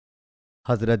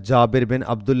Hazrat Jabir bin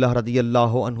Abdullah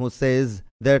radiyallahu anhu says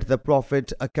that the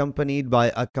Prophet, accompanied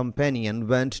by a companion,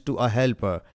 went to a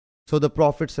helper. So the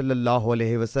Prophet sallallahu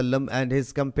alaihi wasallam and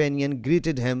his companion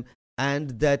greeted him,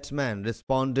 and that man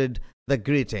responded the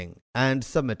greeting and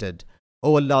submitted.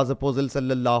 O Allah's Apostle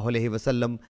sallallahu alaihi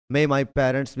wasallam, may my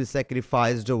parents be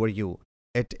sacrificed over you.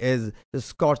 It is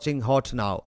scorching hot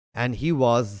now. And he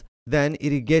was then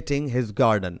irrigating his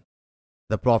garden.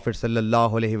 The Prophet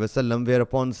sallallahu alaihi wasallam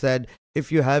whereupon said, if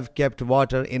you have kept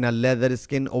water in a leather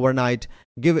skin overnight,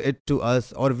 give it to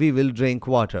us, or we will drink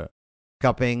water,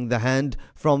 cupping the hand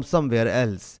from somewhere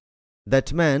else.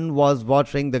 That man was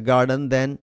watering the garden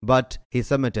then, but he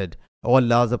submitted. O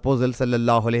Allah's Apostle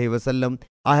sallallahu alaihi wasallam,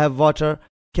 I have water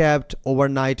kept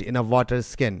overnight in a water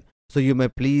skin, so you may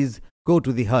please go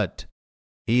to the hut.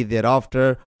 He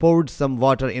thereafter poured some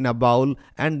water in a bowl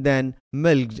and then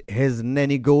milked his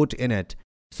nanny goat in it.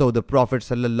 So the Prophet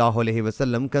sallallahu alaihi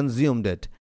wasallam consumed it.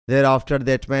 Thereafter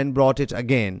that man brought it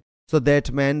again. So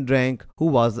that man drank who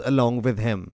was along with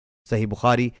him. Sahih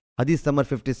Bukhari, Hadith number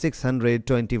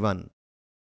 5621.